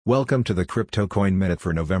Welcome to the Crypto Coin Minute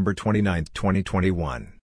for November 29,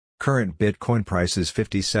 2021. Current Bitcoin price is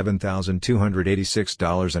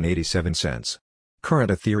 $57,286.87. Current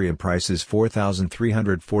Ethereum price is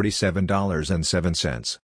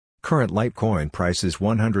 $4,347.07. Current Litecoin price is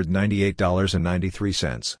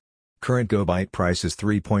 $198.93. Current GoByte price is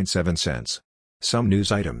 3.7 cents. Some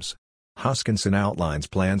news items. Hoskinson outlines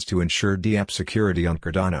plans to ensure DApp security on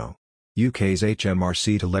Cardano. UK's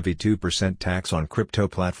HMRC to levy 2% tax on crypto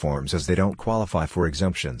platforms as they don't qualify for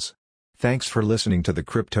exemptions. Thanks for listening to the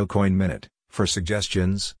Crypto Coin Minute. For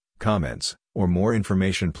suggestions, comments, or more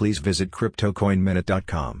information, please visit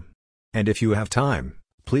cryptocoinminute.com. And if you have time,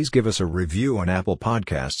 please give us a review on Apple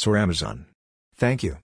Podcasts or Amazon. Thank you.